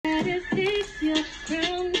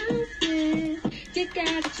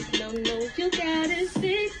don't know you got it.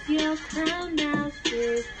 Fix your crown now,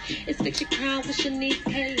 sis. It's Fix Your Crown with Shanice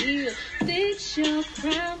K. Hill. Fix your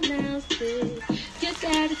crown now, sis. You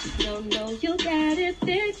got it, just don't know you got it.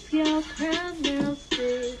 Fix your crown now,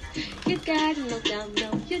 sis. You got it, no doubt,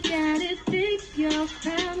 no, you got it. Fix your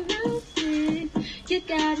crown now, sis. You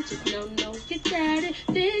got it, just don't know you got it.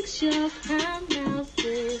 Fix your crown now,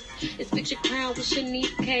 sis. It's Fix Your Crown with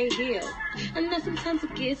Shanice K. Hill. I know sometimes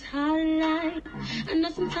it gets hard in life. I know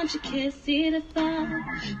sometimes you can't see the far,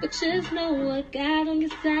 but just know what God on your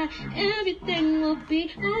side. Everything will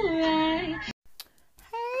be alright.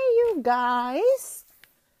 Hey, you guys.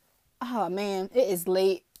 Oh, man, it is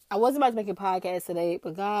late. I wasn't about to make a podcast today,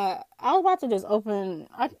 but God, I was about to just open.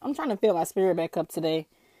 I'm trying to fill my spirit back up today.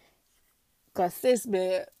 Because sis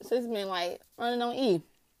been like running on E.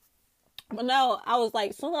 But no, I was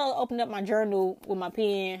like, as soon as I opened up my journal with my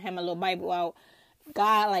pen, had my little Bible out,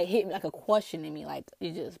 God like hit me like a question in me. Like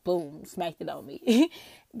it just boom, smacked it on me.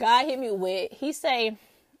 God hit me with, he say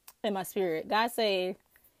in my spirit, God say,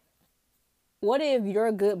 what if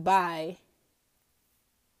your goodbye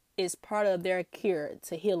is part of their cure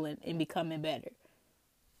to healing and becoming better?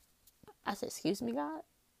 I said, excuse me, God?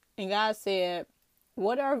 And God said,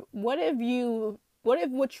 what if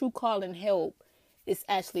what you calling help is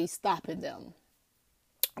actually stopping them?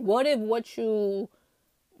 What if what you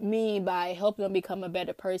mean by helping them become a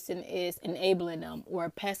better person is enabling them or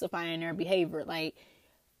pacifying their behavior? Like,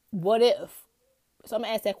 what if? So I'm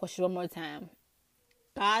gonna ask that question one more time.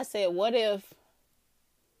 God said, what if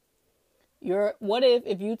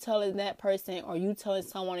you telling that person or you telling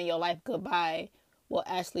someone in your life goodbye will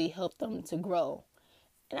actually help them to grow?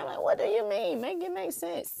 And I'm like, what do you mean? Make it make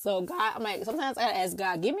sense. So God, I'm like, sometimes I ask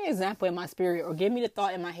God, give me an example in my spirit or give me the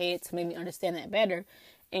thought in my head to make me understand that better.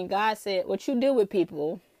 And God said, what you do with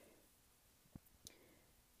people,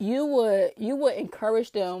 you would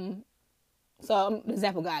encourage them. So the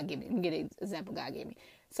example God gave me. Let me get an example God gave me.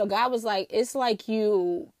 So God was like, it's like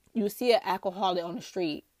you see an alcoholic on the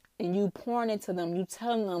street and you pouring into them, you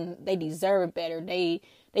telling them they deserve better, they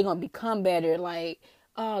gonna become better, like,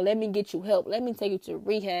 oh, let me get you help. Let me take you to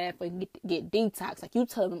rehab and get detox. Like, you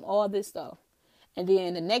tell them all this stuff. And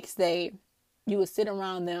then the next day, you would sit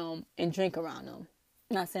around them and drink around them.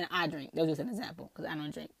 I'm not saying I drink. That was just an example because I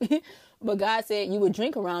don't drink. But God said you would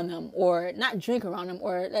drink around them or not drink around them.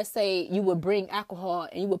 Or let's say you would bring alcohol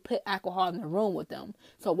and you would put alcohol in the room with them.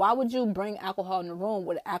 So why would you bring alcohol in the room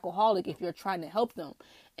with an alcoholic if you're trying to help them?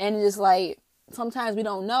 And it's like, sometimes we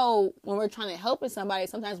don't know when we're trying to help somebody.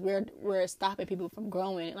 Sometimes we're stopping people from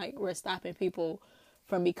growing. Like we're stopping people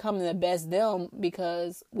from becoming the best them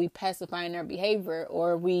because we pacifying their behavior,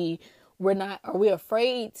 or we're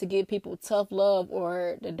afraid to give people tough love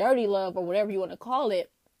or the dirty love or whatever you want to call it,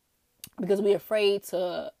 because we're afraid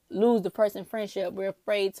to lose the person friendship. We're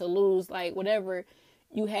afraid to lose like whatever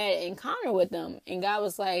you had an encounter with them. And God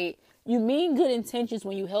was like, you mean good intentions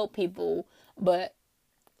when you help people, but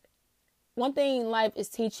one thing life is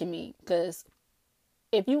teaching me, because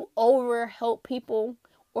if you over help people,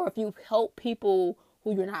 or if you help people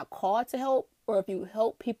who you're not called to help, or if you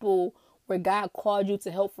help people where God called you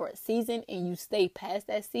to help for a season and you stay past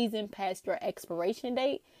that season, past your expiration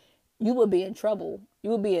date, you will be in trouble.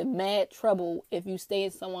 You will be in mad trouble if you stay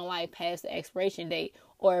in someone's life past the expiration date.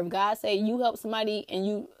 Or if God say you help somebody and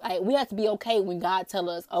you, like, we have to be okay when God tell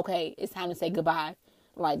us, okay, it's time to say goodbye.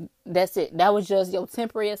 Like, that's it. That was just your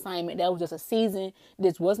temporary assignment. That was just a season.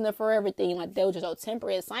 This wasn't a forever thing. Like, that was just your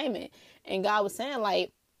temporary assignment. And God was saying,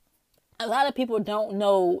 like, a lot of people don't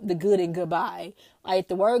know the good in goodbye. Like,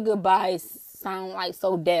 the word goodbye sound like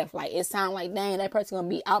so deaf. Like, it sound like, dang, that person gonna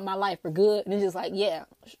be out my life for good. And it's just like, yeah,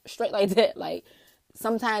 straight like that. Like,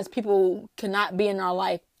 sometimes people cannot be in our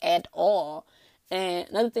life at all. And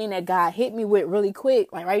another thing that God hit me with really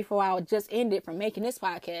quick, like right before I just ended from making this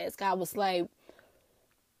podcast, God was like,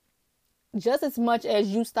 just as much as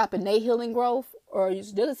you stopping their healing growth, or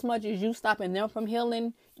just as much as you stopping them from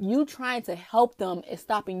healing, you trying to help them is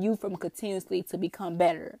stopping you from continuously to become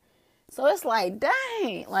better. So it's like,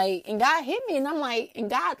 dang, like, and God hit me, and I'm like,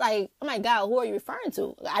 God, who are you referring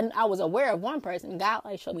to? I was aware of one person. God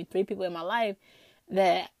like showed me 3 people in my life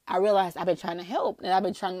that I realized I've been trying to help, that I've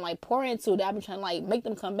been trying to like pour into, that I've been trying to like make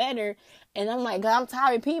them come better. And I'm like, God, I'm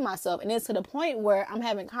tired of repeating myself. And it's to the point where I'm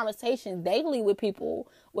having conversations daily with people,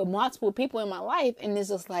 with multiple people in my life. And it's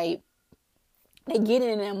just like, they get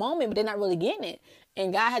it in that moment, but they're not really getting it.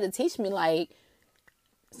 And God had to teach me, like,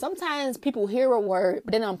 sometimes people hear a word,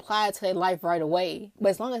 but they don't apply it to their life right away. But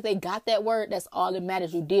as long as they got that word, that's all that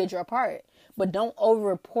matters. You did your part. But don't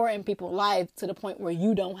over pour in people's life to the point where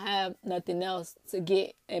you don't have nothing else to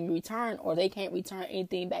get in return, or they can't return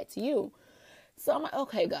anything back to you. So I'm like,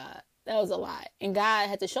 okay, God, that was a lot. And God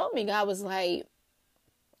had to show me. God was like,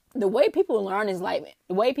 the way people learn is like,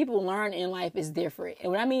 the way people learn in life is different.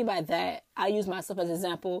 And what I mean by that, I use myself as an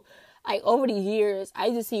example. Like, over the years, I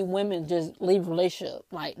just see women just leave relationship.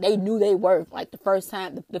 Like, they knew they worth. Like, the first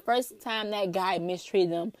time that guy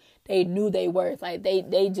mistreated them, they knew they worth. Like,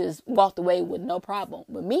 they just walked away with no problem.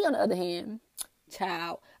 But me, on the other hand,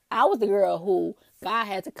 child, I was the girl who God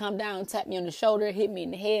had to come down, tap me on the shoulder, hit me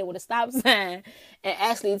in the head with a stop sign, and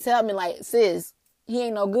actually tell me, like, sis, he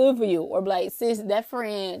ain't no good for you. Or like, sis, that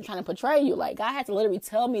friend trying to portray you. Like, God had to literally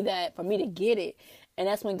tell me that for me to get it. And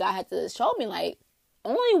that's when God had to show me, like,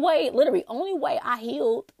 only way I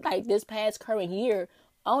healed, like, this past current year,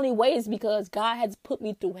 only way is because God had to put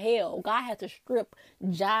me through hell. God had to strip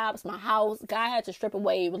jobs, my house. God had to strip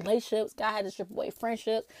away relationships. God had to strip away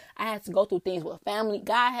friendships. I had to go through things with family.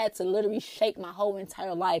 God had to literally shake my whole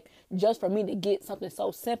entire life just for me to get something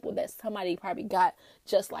so simple that somebody probably got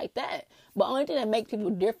just like that. But only thing that makes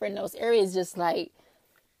people different in those areas is just like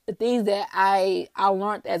the things that I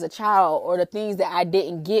learned as a child, or the things that I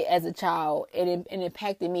didn't get as a child, and it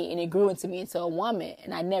impacted me, and it grew into me into a woman,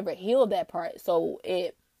 and I never healed that part. So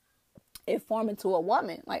it formed into a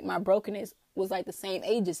woman. Like, my brokenness was like the same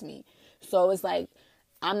age as me. So it's like,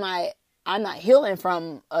 I'm not healing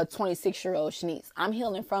from a 26-year-old Shanice. I'm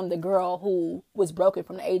healing from the girl who was broken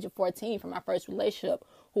from the age of 14 from my first relationship,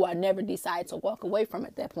 who I never decided to walk away from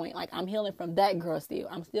at that point. Like, I'm healing from that girl still.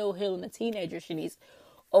 I'm still healing the teenager Shanice,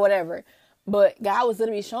 or whatever. But God was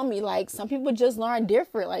literally showing me, like, some people just learn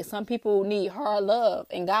different. Like, some people need hard love.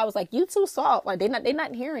 And God was like, you too soft. Like, they're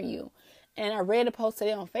not hearing you. And I read a post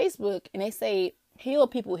today on Facebook, and they say,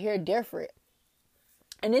 healed people hear different.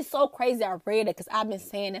 And it's so crazy I read it, because I've been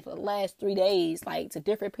saying it for the last 3 days, like, to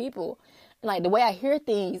different people. And, like, the way I hear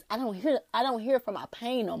things, I don't hear from my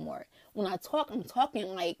pain no more. When I talk, I'm talking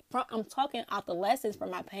out the lessons from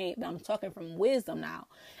my pain, but I'm talking from wisdom now.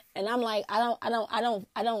 And I'm like, I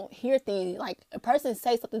don't hear things. Like, a person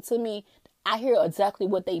say something to me, I hear exactly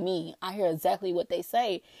what they mean. I hear exactly what they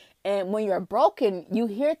say. And when you're broken, you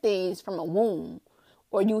hear things from a wound,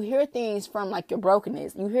 or you hear things from, like, your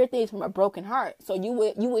brokenness. You hear things from a broken heart. So you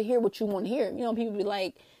would hear what you want to hear. You know, people be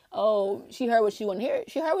like, oh, she heard what she want to hear.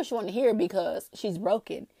 She heard what she want to hear because she's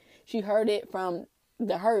broken. She heard it from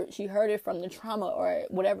the hurt. She heard it from the trauma, or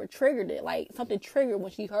whatever triggered it. Like, something triggered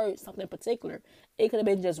when she heard something particular. It could have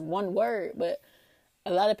been just one word, but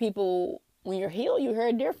a lot of people, when you're healed, you hear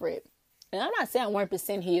it different. And I'm not saying I'm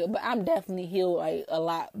 1% healed, but I'm definitely healed, like, a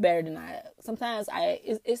lot better than I. Sometimes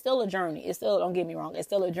it's still a journey. It's still, don't get me wrong, it's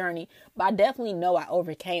still a journey. But I definitely know I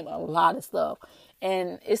overcame a lot of stuff.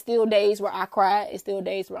 And it's still days where I cry. It's still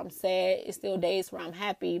days where I'm sad. It's still days where I'm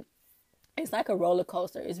happy. It's like a roller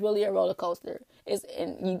coaster. It's really a roller coaster.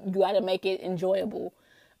 And you got to make it enjoyable.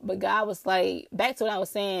 But God was like, back to what I was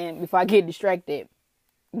saying before I get distracted.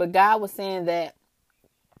 But God was saying that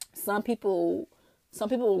some people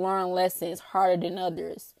learn lessons harder than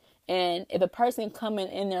others. And if a person coming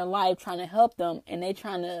in their life trying to help them, and they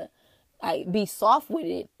trying to, like, be soft with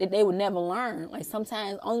it, that they would never learn. Like,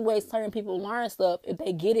 sometimes only way certain people learn stuff, if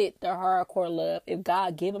they get it, the hardcore love, if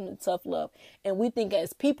God give them the tough love. And we think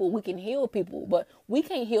as people, we can heal people, but we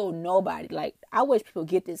can't heal nobody. Like, I wish people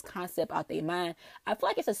get this concept out their mind. I feel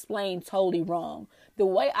like it's explained totally wrong. The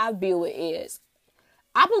way I view it is,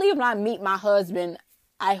 I believe when I meet my husband,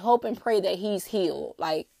 I hope and pray that he's healed.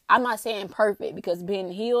 Like, I'm not saying perfect, because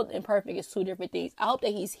being healed and perfect is two different things. I hope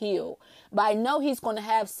that he's healed. But I know he's going to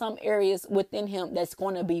have some areas within him that's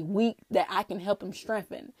going to be weak that I can help him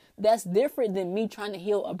strengthen. That's different than me trying to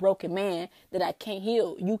heal a broken man that I can't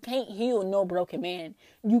heal. You can't heal no broken man.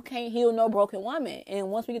 You can't heal no broken woman.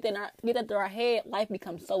 And once we get that through our head, life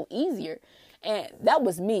becomes so easier. And that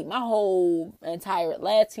was me. My whole entire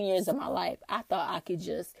last 10 years of my life, I thought I could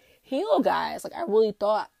just heal guys. Like, I really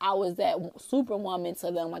thought I was that superwoman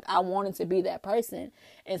to them. Like, I wanted to be that person.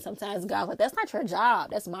 And sometimes God's like, that's not your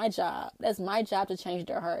job. That's my job. That's my job to change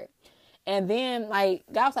their heart. And then, like,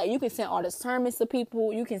 God's like, you can send all the sermons to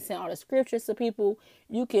people. You can send all the scriptures to people.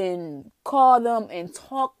 You can call them and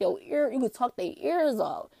talk you can talk their ears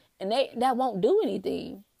off. And that won't do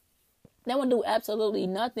anything. That won't do absolutely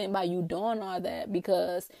nothing by you doing all that.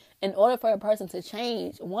 Because in order for a person to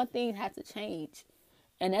change, one thing has to change.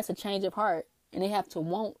 And that's a change of heart. And they have to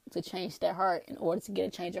want to change their heart in order to get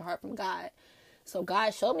a change of heart from God. So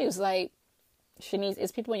God showed me, it was like, Shanice,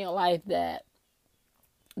 it's people in your life that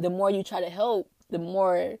the more you try to help, the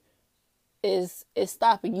more is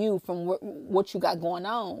stopping you from what you got going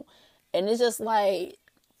on. And it's just like,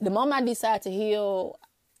 the moment I decide to heal,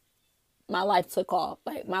 my life took off.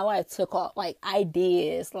 Like, my life took off. Like,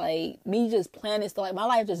 ideas, like, me just planning stuff. Like, my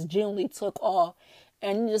life just genuinely took off.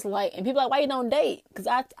 And just like, and people are like, why you don't date? Because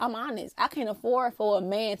I'm honest. I can't afford for a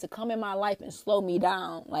man to come in my life and slow me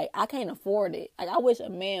down. Like, I can't afford it. Like, I wish a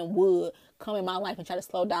man would come in my life and try to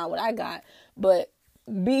slow down what I got. But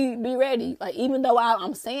be ready. Like, even though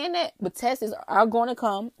I'm saying that, but tests are going to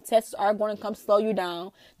come. Tests are going to come slow you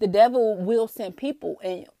down. The devil will send people.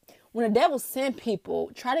 And when the devil send people,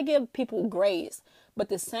 try to give people grace. But at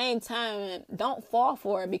the same time, don't fall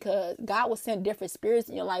for it, because God will send different spirits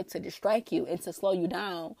in your life to distract you and to slow you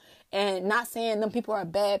down. And not saying them people are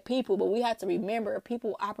bad people, but we have to remember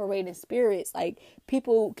people operate in spirits. Like,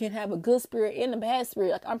 people can have a good spirit and a bad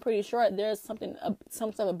spirit. Like, I'm pretty sure there's some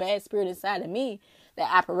type of bad spirit inside of me that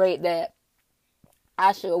operate that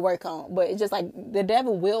I should work on. But it's just like the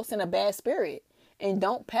devil will send a bad spirit. And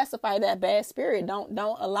don't pacify that bad spirit. Don't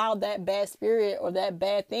allow that bad spirit or that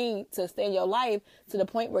bad thing to stay in your life to the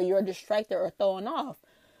point where you're distracted or thrown off.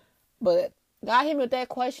 But God hit me with that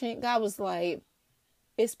question. God was like,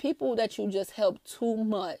 it's people that you just help too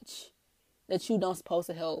much that you don't supposed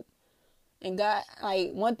to help. And God,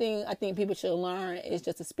 like, one thing I think people should learn is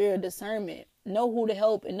just a spirit of discernment. Know who to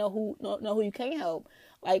help and know who you can't help.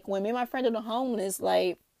 Like, when me and my friend are the homeless,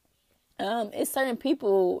 like, it's certain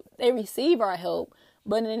people, they receive our help,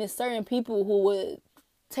 but then it's certain people who would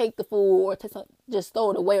take the food or just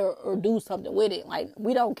throw it away or do something with it. Like,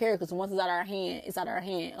 we don't care, because once it's out of our hand, it's out of our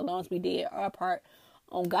hand. As long as we did our part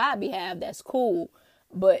on God's behalf, that's cool.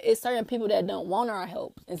 But it's certain people that don't want our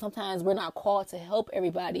help. And sometimes we're not called to help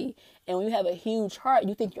everybody. And when you have a huge heart,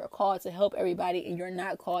 you think you're called to help everybody, and you're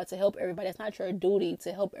not called to help everybody. It's not your duty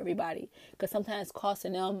to help everybody. Because sometimes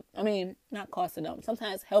sometimes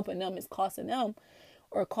helping them is costing them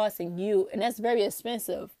or costing you. And that's very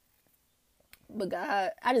expensive. But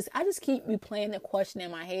God, I just keep replaying the question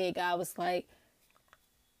in my head. God was like,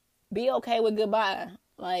 be okay with goodbye.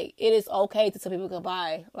 Like, it is okay to tell people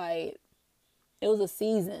goodbye. Like, it was a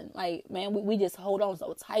season. Like, man, we just hold on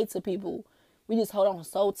so tight to people. We just hold on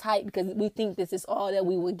so tight because we think this is all that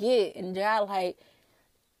we would get. And God, like,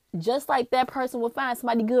 just like that person will find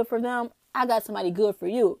somebody good for them, I got somebody good for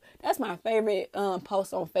you. That's my favorite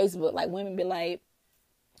post on Facebook. Like, women be like,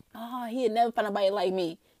 oh, he'll never find nobody like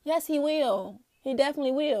me. Yes, he will. He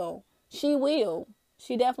definitely will. She will.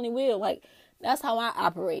 She definitely will. Like, that's how I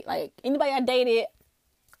operate. Like, anybody I dated,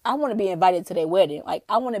 I want to be invited to their wedding. Like,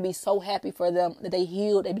 I want to be so happy for them that they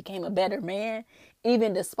healed, they became a better man.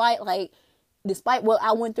 Even despite what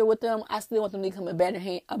I went through with them, I still want them to become a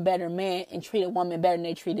better man and treat a woman better than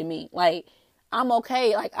they treated me. Like, I'm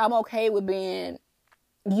okay. Like, I'm okay with being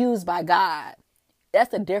used by God. That's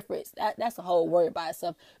the difference. That's a whole word by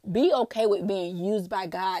itself. Be okay with being used by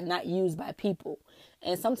God, not used by people.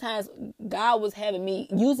 And sometimes God was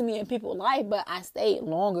using me in people's life, but I stayed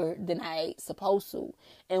longer than I supposed to.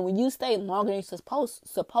 And when you stay longer than you're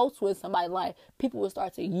supposed to in somebody's life, people will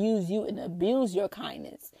start to use you and abuse your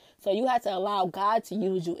kindness. So you have to allow God to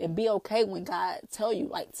use you and be okay when God tell you,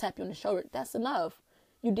 like, tap you on the shoulder. That's enough.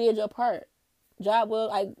 You did your part.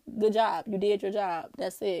 Good job. You did your job.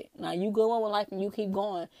 That's it. Now you go on with life and you keep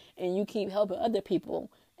going and you keep helping other people.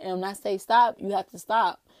 And when I say stop, you have to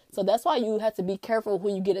stop. So that's why you have to be careful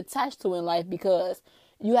who you get attached to in life, because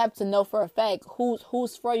you have to know for a fact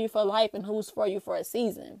who's for you for life and who's for you for a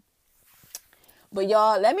season. But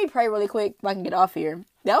y'all, let me pray really quick if I can get off here.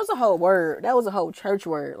 That was a whole word. That was a whole church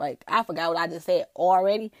word. Like, I forgot what I just said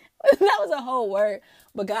already. That was a whole word.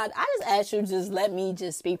 But God, I just ask you, just let me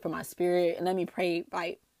just speak from my spirit and let me pray,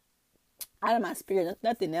 like, out of my spirit,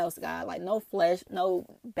 nothing else, God. Like, no flesh, no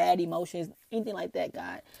bad emotions, anything like that,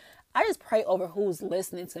 God. I just pray over who's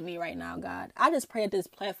listening to me right now, God. I just pray at this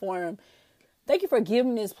platform. Thank you for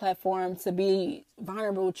giving this platform to be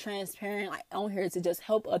vulnerable, transparent, like, on here to just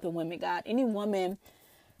help other women, God. Any woman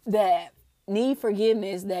that need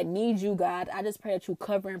forgiveness, that needs you, God, I just pray that you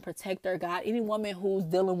cover and protect her, God. Any woman who's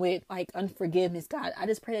dealing with, like, unforgiveness, God, I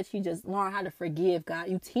just pray that she just learn how to forgive, God.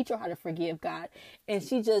 You teach her how to forgive, God. And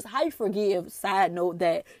she just, how you forgive, side note,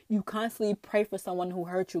 that you constantly pray for someone who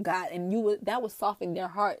hurt you, God, and that would soften their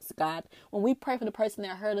hearts, God. When we pray for the person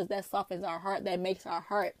that hurt us, that softens our heart, that makes our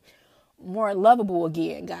heart more lovable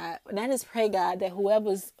again, God. And I just pray, God, that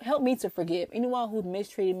help me to forgive anyone who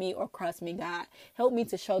mistreated me or crossed me, God. Help me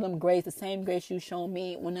to show them grace, the same grace you showed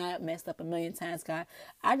me when I messed up 1,000,000 times, God.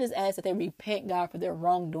 I just ask that they repent, God, for their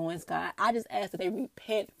wrongdoings, God. I just ask that they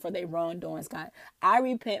repent for their wrongdoings, God. I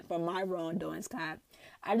repent for my wrongdoings, God.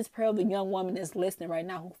 I just pray over the young woman that's listening right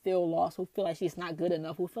now who feel lost, who feel like she's not good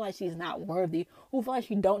enough, who feel like she's not worthy, who feel like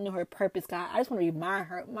she don't know her purpose, God. I just want to remind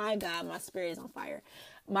her, my God, my spirit is on fire.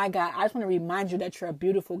 My God, I just want to remind you that you're a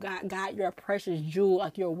beautiful God. God, you're a precious jewel.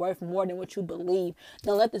 Like, you're worth more than what you believe.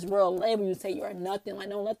 Don't let this world label you, say you're nothing. Like,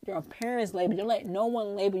 don't let your parents label you. Don't let no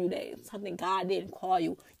one label you that it's something God didn't call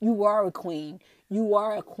you. You are a queen. You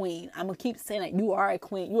are a queen. I'm going to keep saying that. You are a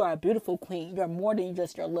queen. You are a beautiful queen. You're more than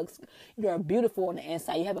just your looks. You're beautiful on the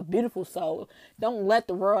inside. You have a beautiful soul. Don't let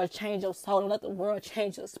the world change your soul. Don't let the world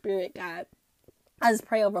change your spirit, God. I just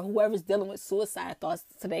pray over whoever's dealing with suicide thoughts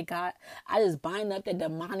today, God. I just bind up the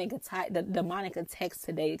demonic attack, the demonic attacks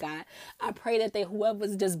today, God. I pray that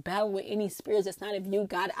whoever's just battling with any spirits that's not of you,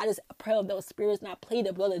 God, I just pray over those spirits, and I plead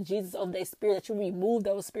the blood of Jesus over their spirit, that you remove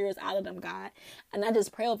those spirits out of them, God. And I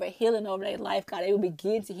just pray over healing over their life, God. They will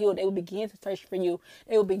begin to heal. They will begin to search for you.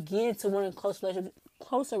 They will begin to want a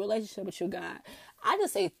closer relationship with you, God. I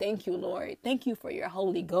just say thank you, Lord. Thank you for your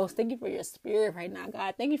Holy Ghost. Thank you for your spirit right now,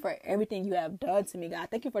 God. Thank you for everything you have done to me, God.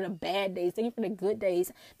 Thank you for the bad days. Thank you for the good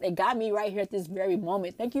days that got me right here at this very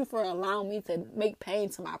moment. Thank you for allowing me to make pain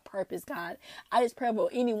to my purpose, God. I just pray for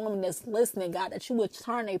any woman that's listening, God, that you would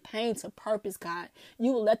turn their pain to purpose, God.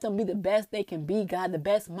 You will let them be the best they can be, God, the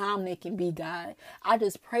best mom they can be, God. I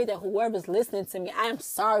just pray that whoever's listening to me, I am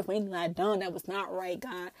sorry for anything I've done that was not right,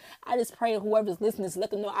 God. I just pray that whoever's listening,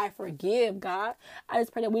 let them know I forgive, God. I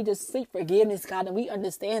just pray that we just seek forgiveness, God, and we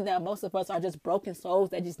understand that most of us are just broken souls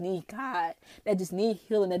that just need God, that just need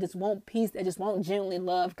healing, that just want peace, that just want genuinely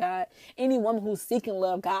love, God. Any woman who's seeking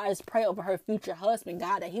love, God, I just pray over her future husband,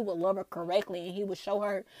 God, that he will love her correctly and he will show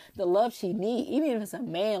her the love she needs. Even if it's a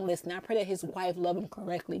man listening, I pray that his wife love him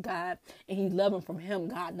correctly, God, and he love him from him,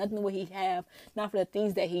 God. Nothing what he have, not for the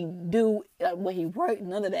things that he do, what he work,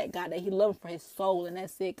 none of that, God, that he love him for his soul, and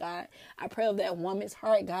that's it, God. I pray over that woman's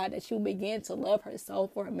heart, God, that she will begin to love her soul,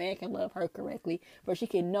 for a man can love her correctly, for she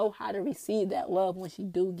can know how to receive that love when she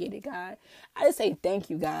do get it, God. I just say thank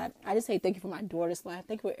you, God. I just say thank you for my daughter's life.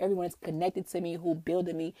 Thank you for everyone that's connected to me, who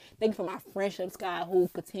builded me. Thank you for my friendships, God, who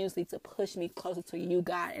continuously to push me closer to you,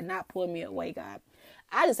 God, and not pull me away, God.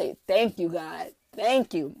 I just say thank you, God.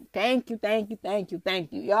 Thank you. Thank you, thank you, thank you,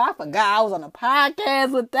 thank you. Y'all, I forgot I was on a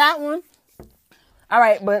podcast with that one. All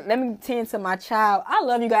right, but let me tend to my child. I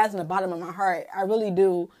love you guys in the bottom of my heart. I really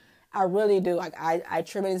do. I really do. Like, I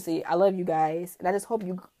tremendously, I love you guys. And I just hope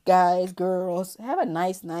you guys, girls, have a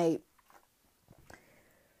nice night.